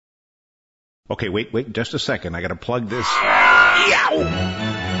Okay, wait, just a second. I gotta plug this. Yow!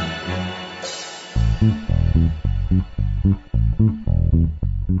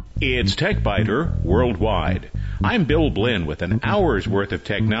 It's TechBiter Worldwide. I'm Bill Blinn with an hour's worth of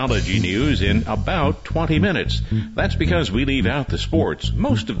technology news in about 20 minutes. That's because we leave out the sports,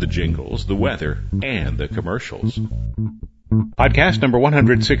 most of the jingles, the weather, and the commercials. Podcast number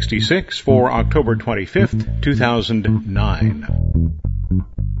 166 for October 25th, 2009.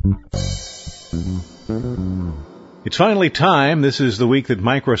 It's finally time. This is the week that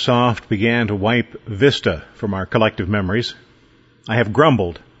Microsoft began to wipe Vista from our collective memories. I have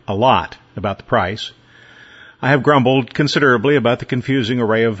grumbled a lot about the price. I have grumbled considerably about the confusing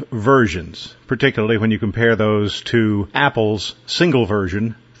array of versions, particularly when you compare those to Apple's single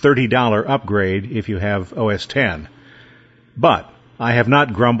version, $30 upgrade if you have OS X. But I have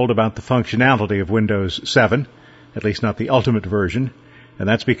not grumbled about the functionality of Windows 7, at least not the ultimate version, and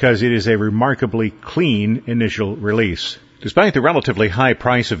that's because it is a remarkably clean initial release. Despite the relatively high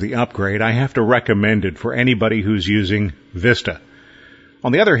price of the upgrade, I have to recommend it for anybody who's using Vista.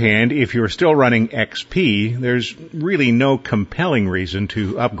 On the other hand, if you're still running XP, there's really no compelling reason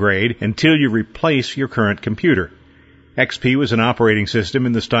to upgrade until you replace your current computer. XP was an operating system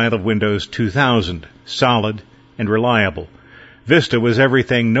in the style of Windows 2000, solid and reliable. Vista was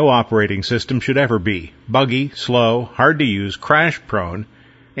everything no operating system should ever be: buggy, slow, hard to use, crash-prone,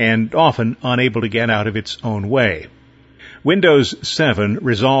 and often unable to get out of its own way. Windows 7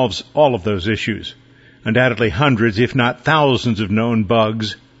 resolves all of those issues. Undoubtedly hundreds, if not thousands, of known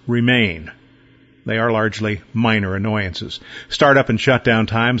bugs remain. They are largely minor annoyances. Startup and shutdown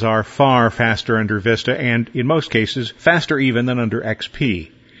times are far faster under Vista, and in most cases, faster even than under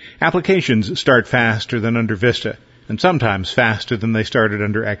XP. Applications start faster than under Vista, and sometimes faster than they started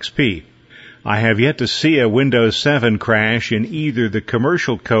under XP. I have yet to see a Windows 7 crash in either the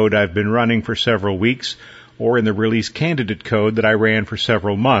commercial code I've been running for several weeks or in the release candidate code that I ran for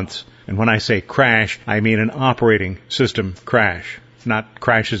several months. And when I say crash, I mean an operating system crash, not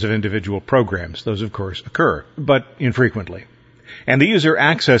crashes of individual programs. Those, of course, occur, but infrequently. And the user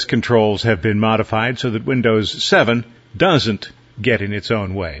access controls have been modified so that Windows 7 doesn't get in its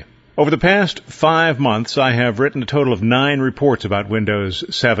own way. Over the past 5 months, I have written a total of 9 reports about Windows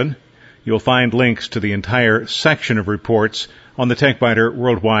 7. You'll find links to the entire section of reports on the TechBiter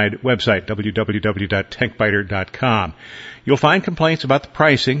Worldwide website, www.techbiter.com. You'll find complaints about the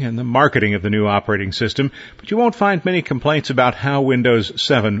pricing and the marketing of the new operating system, but you won't find many complaints about how Windows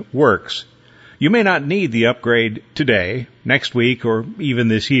 7 works. You may not need the upgrade today, next week, or even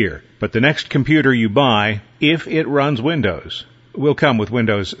this year, but the next computer you buy, if it runs Windows, will come with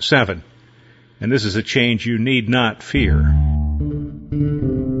Windows 7. And this is a change you need not fear.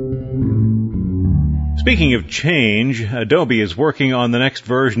 Speaking of change, Adobe is working on the next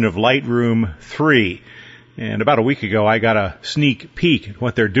version of Lightroom 3. And about a week ago, I got a sneak peek at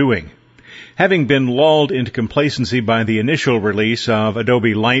what they're doing. Having been lulled into complacency by the initial release of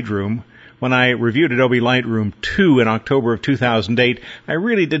Adobe Lightroom, when I reviewed Adobe Lightroom 2 in October of 2008, I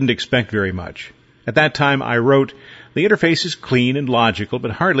really didn't expect very much. At that time, I wrote, "The interface is clean and logical, but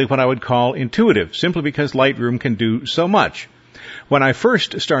hardly what I would call intuitive, simply because Lightroom can do so much." When I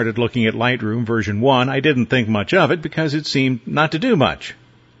first started looking at Lightroom version 1, I didn't think much of it because it seemed not to do much.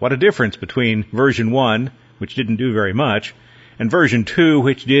 What a difference between version 1, which didn't do very much, and version 2,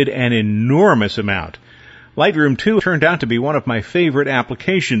 which did an enormous amount. Lightroom 2 turned out to be one of my favorite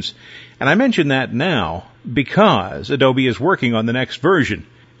applications, and I mention that now because Adobe is working on the next version,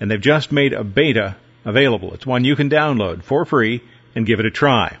 and they've just made a beta available. It's one you can download for free and give it a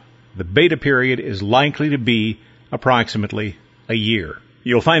try. The beta period is likely to be approximately a year.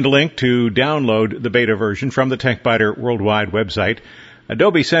 You'll find a link to download the beta version from the TechBiter Worldwide website.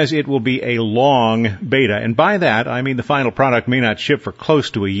 Adobe says it will be a long beta, and by that I mean the final product may not ship for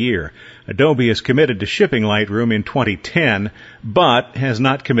close to a year. Adobe is committed to shipping Lightroom in 2010, but has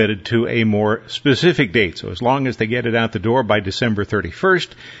not committed to a more specific date. So as long as they get it out the door by December 31st,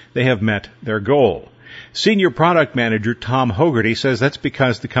 they have met their goal. Senior Product Manager Tom Hogarty says that's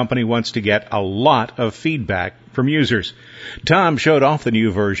because the company wants to get a lot of feedback from users. Tom showed off the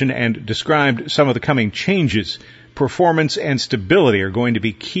new version and described some of the coming changes. Performance and stability are going to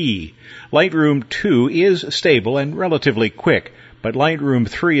be key. Lightroom 2 is stable and relatively quick, but Lightroom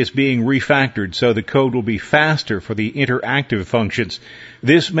 3 is being refactored so the code will be faster for the interactive functions.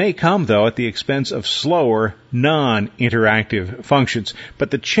 This may come, though, at the expense of slower non-interactive functions,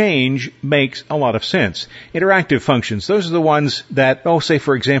 but the change makes a lot of sense. Interactive functions, those are the ones that, say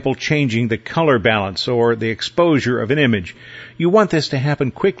for example, changing the color balance or the exposure of an image. You want this to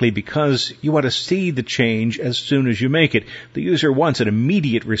happen quickly because you want to see the change as soon as you make it. The user wants an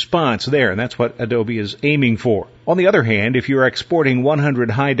immediate response there, and that's what Adobe is aiming for. On the other hand, if you're exporting 100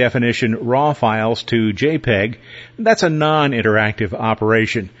 high-definition RAW files to JPEG, that's a non-interactive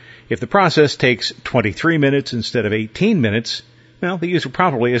operation. If the process takes 23 minutes instead of 18 minutes, well, the user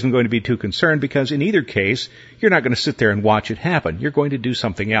probably isn't going to be too concerned because in either case, you're not going to sit there and watch it happen. You're going to do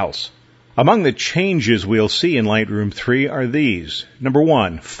something else. Among the changes we'll see in Lightroom 3 are these. Number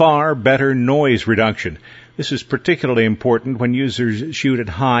 1, far better noise reduction. This is particularly important when users shoot at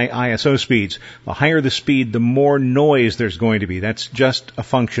high ISO speeds. The higher the speed, the more noise there's going to be. That's just a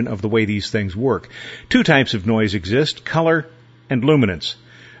function of the way these things work. Two types of noise exist, color and luminance.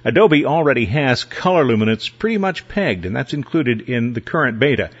 Adobe already has color luminance pretty much pegged, and that's included in the current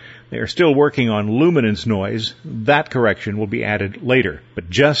beta. They are still working on luminance noise. That correction will be added later. But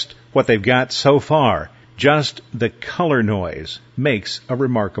just what they've got so far, just the color noise, makes a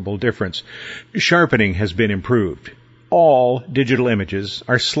remarkable difference. Sharpening has been improved. All digital images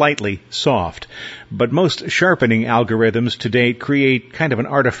are slightly soft, but most sharpening algorithms to date create kind of an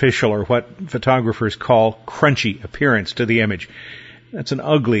artificial, or what photographers call crunchy, appearance to the image. That's an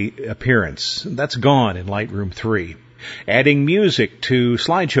ugly appearance. That's gone in Lightroom 3. Adding music to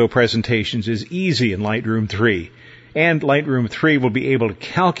slideshow presentations is easy in Lightroom 3. And Lightroom 3 will be able to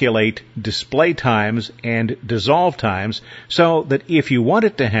calculate display times and dissolve times so that if you want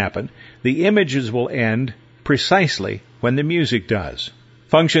it to happen, the images will end precisely when the music does.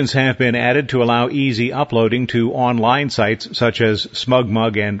 Functions have been added to allow easy uploading to online sites such as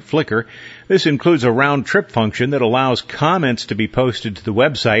SmugMug and Flickr. This includes a round-trip function that allows comments to be posted to the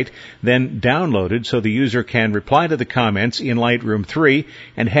website, then downloaded so the user can reply to the comments in Lightroom 3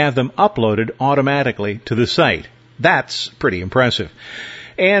 and have them uploaded automatically to the site. That's pretty impressive.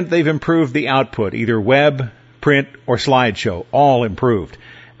 And they've improved the output, either web, print, or slideshow, all improved.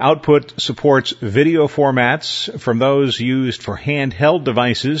 Output supports video formats from those used for handheld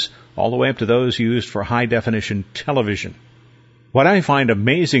devices all the way up to those used for high-definition television. What I find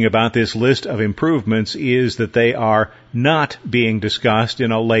amazing about this list of improvements is that they are not being discussed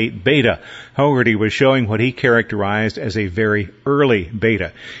in a late beta. Hogarty was showing what he characterized as a very early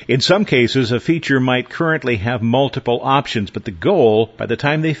beta. In some cases, a feature might currently have multiple options, but the goal, by the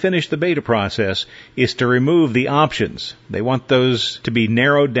time they finish the beta process, is to remove the options. They want those to be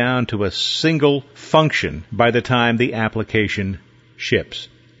narrowed down to a single function by the time the application ships.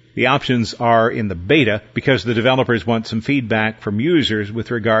 The options are in the beta because the developers want some feedback from users with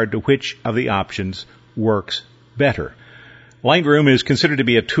regard to which of the options works better. Lightroom is considered to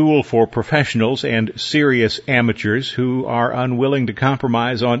be a tool for professionals and serious amateurs who are unwilling to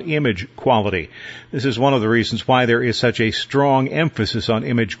compromise on image quality. This is one of the reasons why there is such a strong emphasis on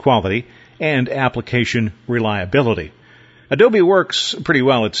image quality and application reliability. Adobe works pretty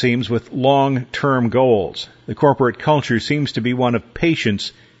well, it seems, with long-term goals. The corporate culture seems to be one of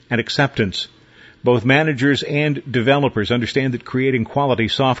patience and acceptance. Both managers and developers understand that creating quality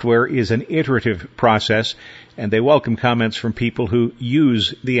software is an iterative process, and they welcome comments from people who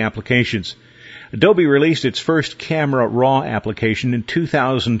use the applications. Adobe released its first Camera Raw application in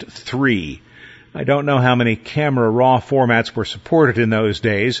 2003. I don't know how many Camera Raw formats were supported in those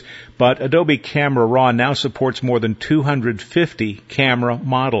days, but Adobe Camera Raw now supports more than 250 camera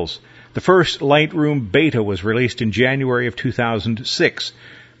models. The first Lightroom beta was released in January of 2006.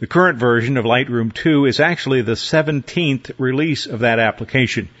 The current version of Lightroom 2 is actually the 17th release of that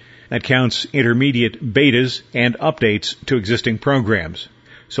application. That counts intermediate betas and updates to existing programs.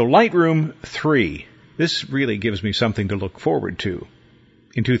 So Lightroom 3, this really gives me something to look forward to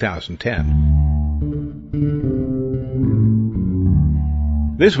in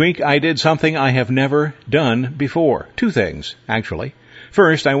 2010. This week I did something I have never done before. Two things, actually.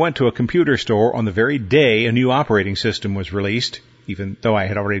 First, I went to a computer store on the very day a new operating system was released, even though I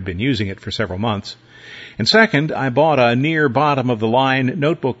had already been using it for several months. And second, I bought a near bottom-of-the-line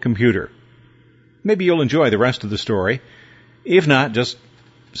notebook computer. Maybe you'll enjoy the rest of the story. If not, just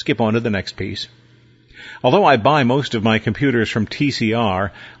skip on to the next piece. Although I buy most of my computers from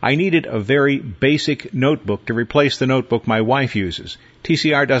TCR, I needed a very basic notebook to replace the notebook my wife uses.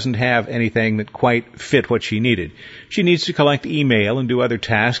 TCR doesn't have anything that quite fit what she needed. She needs to collect email and do other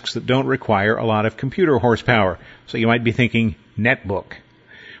tasks that don't require a lot of computer horsepower. So you might be thinking, netbook.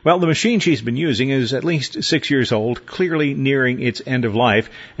 Well, the machine she's been using is at least 6 years old, clearly nearing its end of life,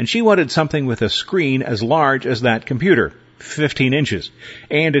 and she wanted something with a screen as large as that computer. 15 inches,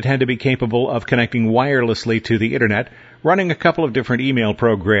 and it had to be capable of connecting wirelessly to the internet, running a couple of different email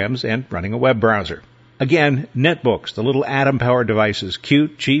programs, and running a web browser. Again, netbooks, the little atom-powered devices,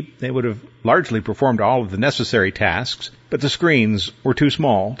 cute, cheap, they would have largely performed all of the necessary tasks, but the screens were too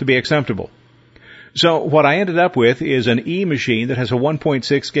small to be acceptable. So what I ended up with is an E-machine that has a 1.6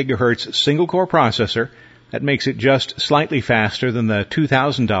 gigahertz single-core processor that makes it just slightly faster than the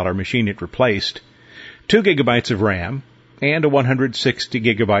 $2,000 machine it replaced, 2 gigabytes of RAM, and a 160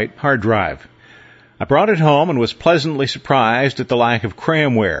 gigabyte hard drive. I brought it home and was pleasantly surprised at the lack of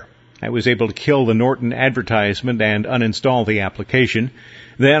cramware. I was able to kill the Norton advertisement and uninstall the application.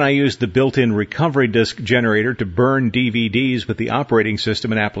 Then I used the built-in recovery disk generator to burn DVDs with the operating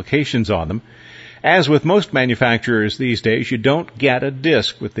system and applications on them. As with most manufacturers these days, you don't get a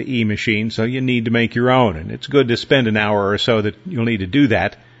disk with the E-machine, so you need to make your own, and it's good to spend an hour or so that you'll need to do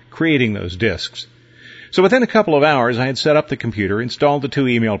that, creating those disks. So within a couple of hours, I had set up the computer, installed the 2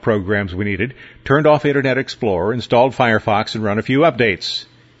 email programs we needed, turned off Internet Explorer, installed Firefox, and run a few updates.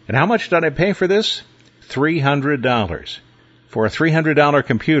 And how much did I pay for this? $300. For a $300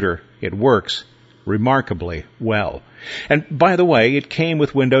 computer, it works remarkably well. And by the way, it came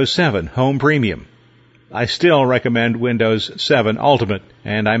with Windows 7 Home Premium. I still recommend Windows 7 Ultimate,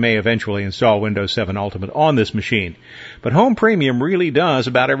 and I may eventually install Windows 7 Ultimate on this machine. But Home Premium really does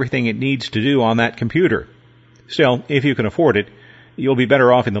about everything it needs to do on that computer. Still, if you can afford it, you'll be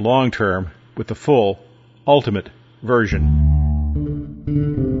better off in the long term with the full Ultimate version.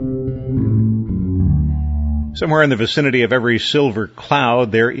 Somewhere in the vicinity of every silver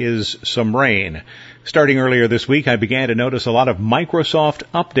cloud, there is some rain. Starting earlier this week, I began to notice a lot of Microsoft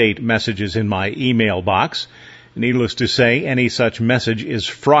update messages in my email box. Needless to say, any such message is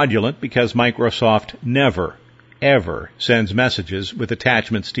fraudulent because Microsoft never, ever sends messages with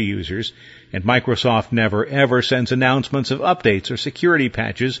attachments to users, and Microsoft never, ever sends announcements of updates or security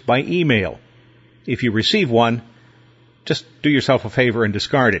patches by email. If you receive one, just do yourself a favor and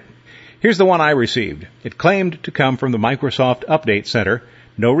discard it. Here's the one I received. It claimed to come from the Microsoft Update Center.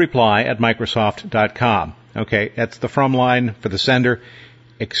 No reply at Microsoft.com. Okay, that's the from line for the sender.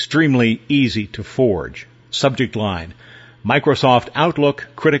 Extremely easy to forge. Subject line, Microsoft Outlook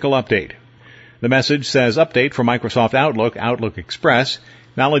Critical Update. The message says update for Microsoft Outlook, Outlook Express,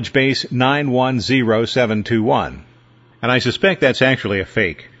 knowledge base 910721. And I suspect that's actually a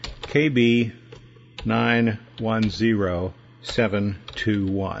fake. KB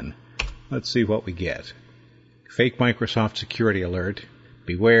 910721. Let's see what we get. Fake Microsoft security alert.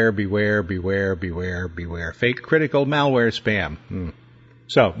 Beware, beware, beware, beware, beware. Fake critical malware spam.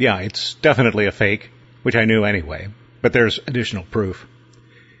 So, yeah, it's definitely a fake, which I knew anyway, but there's additional proof.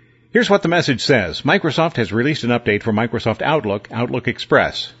 Here's what the message says. Microsoft has released an update for Microsoft Outlook, Outlook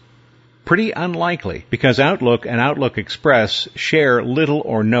Express. Pretty unlikely, because Outlook and Outlook Express share little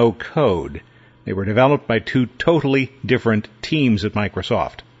or no code. They were developed by 2 totally different teams at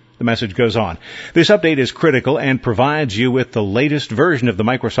Microsoft. The message goes on. This update is critical and provides you with the latest version of the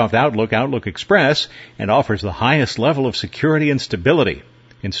Microsoft Outlook, Outlook Express, and offers the highest level of security and stability.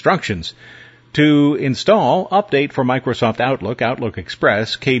 Instructions. To install update for Microsoft Outlook, Outlook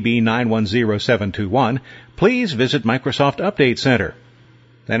Express, KB 910721, please visit Microsoft Update Center.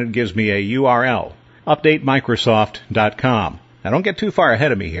 Then it gives me a URL, updatemicrosoft.com. Now don't get too far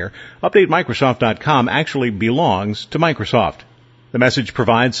ahead of me here. Updatemicrosoft.com actually belongs to Microsoft. The message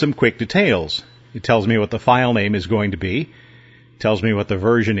provides some quick details. It tells me what the file name is going to be, tells me what the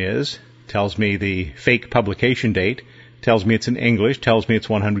version is, tells me the fake publication date, tells me it's in English, tells me it's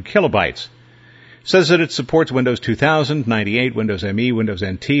 100 kilobytes. Says that it supports Windows 2000, 98, Windows ME, Windows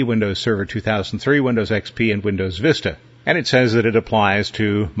NT, Windows Server 2003, Windows XP, and Windows Vista. And it says that it applies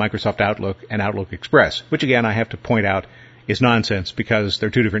to Microsoft Outlook and Outlook Express, which again I have to point out is nonsense because they're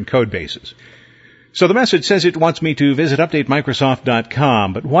 2 different code bases. So the message says it wants me to visit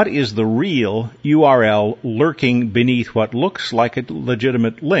updatemicrosoft.com, but what is the real URL lurking beneath what looks like a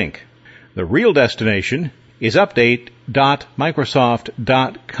legitimate link? The real destination is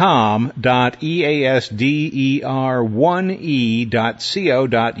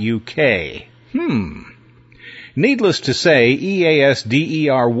update.microsoft.com.easder1e.co.uk. Needless to say,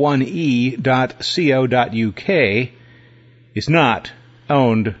 easder1e.co.uk is not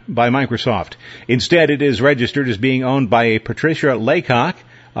owned by Microsoft. Instead, it is registered as being owned by a Patricia Laycock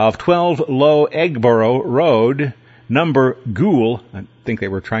of 12 Low Eggborough Road, number Ghoul. I think they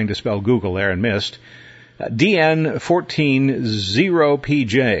were trying to spell Google there and missed.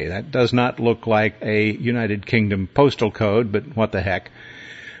 DN140PJ. That does not look like a United Kingdom postal code, but what the heck.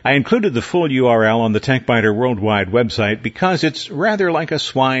 I included the full URL on the TechBiter Worldwide website because it's rather like a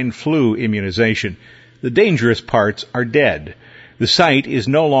swine flu immunization. The dangerous parts are dead. The site is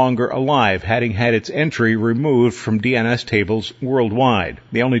no longer alive, having had its entry removed from DNS tables worldwide.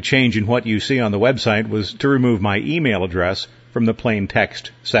 The only change in what you see on the website was to remove my email address from the plain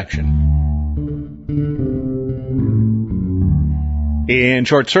text section. In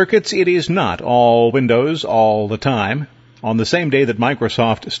short circuits, it is not all Windows all the time. On the same day that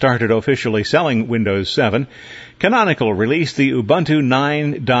Microsoft started officially selling Windows 7, Canonical released the Ubuntu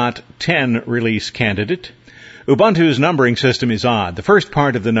 9.10 release candidate. Ubuntu's numbering system is odd. The first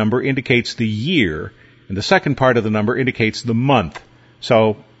part of the number indicates the year, and the second part of the number indicates the month.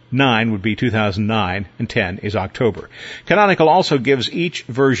 So 9 would be 2009, and 10 is October. Canonical also gives each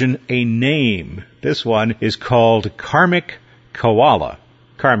version a name. This one is called Karmic Koala,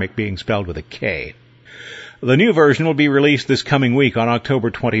 Karmic being spelled with a K. The new version will be released this coming week on October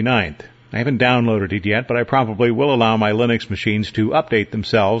 29th. I haven't downloaded it yet, but I probably will allow my Linux machines to update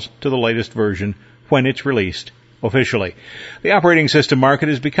themselves to the latest version when it's released officially. The operating system market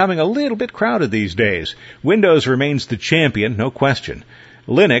is becoming a little bit crowded these days. Windows remains the champion, no question.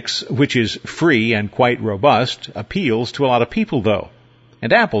 Linux, which is free and quite robust, appeals to a lot of people, though.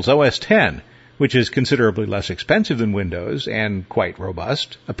 And Apple's OS X, which is considerably less expensive than Windows and quite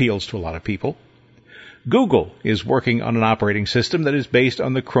robust, appeals to a lot of people. Google is working on an operating system that is based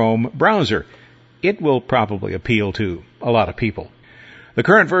on the Chrome browser. It will probably appeal to a lot of people. The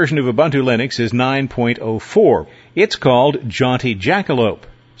current version of Ubuntu Linux is 9.04. It's called Jaunty Jackalope.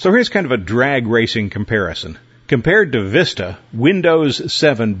 So here's kind of a drag racing comparison. Compared to Vista, Windows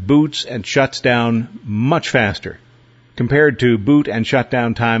 7 boots and shuts down much faster. Compared to boot and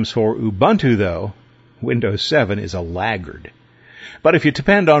shutdown times for Ubuntu, though, Windows 7 is a laggard. But if you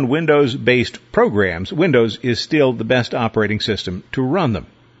depend on Windows-based programs, Windows is still the best operating system to run them.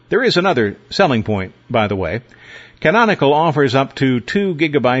 There is another selling point, by the way. Canonical offers up to 2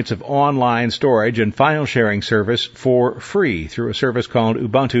 gigabytes of online storage and file sharing service for free through a service called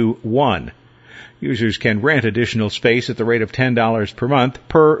Ubuntu One. Users can rent additional space at the rate of $10 per month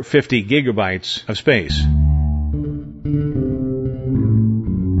per 50 gigabytes of space.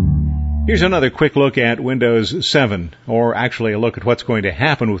 Here's another quick look at Windows 7, or actually a look at what's going to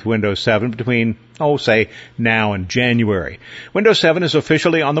happen with Windows 7 between, say, now and January. Windows 7 is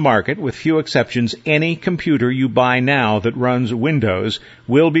officially on the market. With few exceptions, any computer you buy now that runs Windows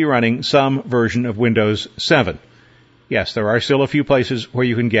will be running some version of Windows 7. Yes, there are still a few places where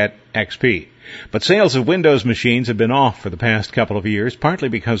you can get XP. But sales of Windows machines have been off for the past couple of years, partly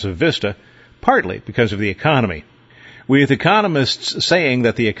because of Vista, partly because of the economy. With economists saying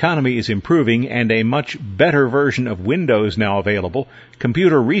that the economy is improving and a much better version of Windows now available,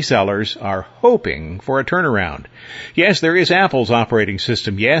 computer resellers are hoping for a turnaround. Yes, there is Apple's operating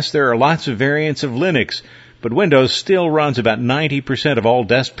system. Yes, there are lots of variants of Linux, but Windows still runs about 90% of all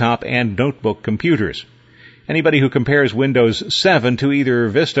desktop and notebook computers. Anybody who compares Windows 7 to either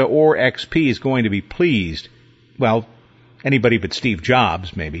Vista or XP is going to be pleased. Well, anybody but Steve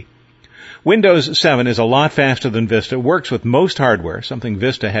Jobs, maybe. Windows 7 is a lot faster than Vista, works with most hardware, something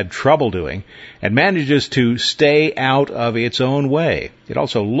Vista had trouble doing, and manages to stay out of its own way. It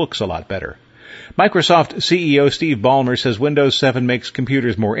also looks a lot better. Microsoft CEO Steve Ballmer says Windows 7 makes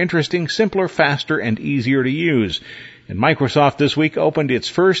computers more interesting, simpler, faster, and easier to use. And Microsoft this week opened its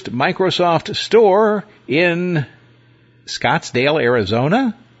first Microsoft store in Scottsdale,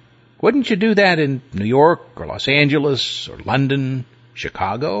 Arizona? Wouldn't you do that in New York or Los Angeles or London,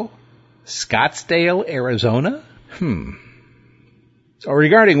 Chicago? Scottsdale, Arizona? So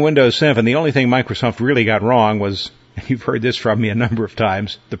regarding Windows 7, the only thing Microsoft really got wrong was, and you've heard this from me a number of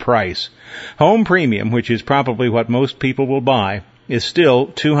times, the price. Home Premium, which is probably what most people will buy, is still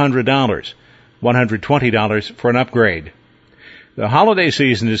 $200, $120 for an upgrade. The holiday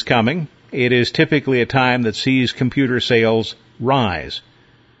season is coming. It is typically a time that sees computer sales rise.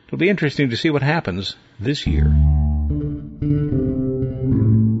 It'll be interesting to see what happens this year.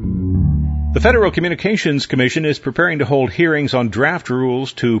 The Federal Communications Commission is preparing to hold hearings on draft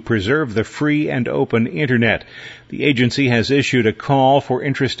rules to preserve the free and open Internet. The agency has issued a call for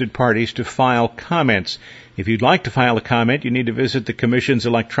interested parties to file comments. If you'd like to file a comment, you need to visit the Commission's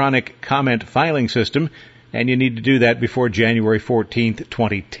electronic comment filing system, and you need to do that before January 14th,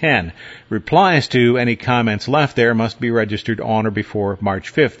 2010. Replies to any comments left there must be registered on or before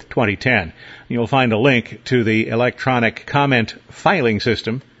March 5th, 2010. You'll find a link to the electronic comment filing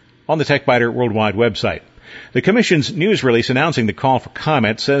system on the TechBiter Worldwide website. The Commission's news release announcing the call for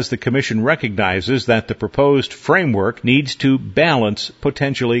comment says the Commission recognizes that the proposed framework needs to balance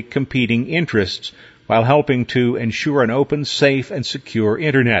potentially competing interests while helping to ensure an open, safe, and secure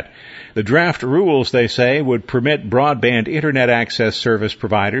Internet. The draft rules, they say, would permit broadband Internet access service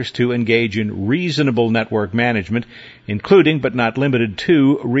providers to engage in reasonable network management, including but not limited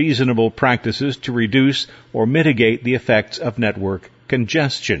to reasonable practices to reduce or mitigate the effects of network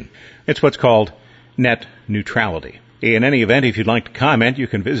congestion. It's what's called net neutrality. In any event, if you'd like to comment, you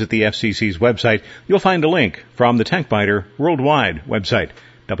can visit the FCC's website. You'll find a link from the TechBiter Worldwide website,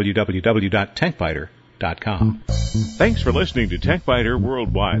 www.techbiter.com. Thanks for listening to TechBiter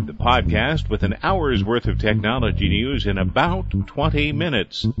Worldwide, the podcast with an hour's worth of technology news in about 20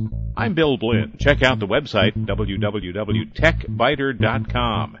 minutes. I'm Bill Blinn. Check out the website,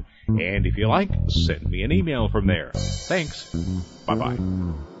 www.techbiter.com. And if you like, send me an email from there. Thanks. Bye-bye.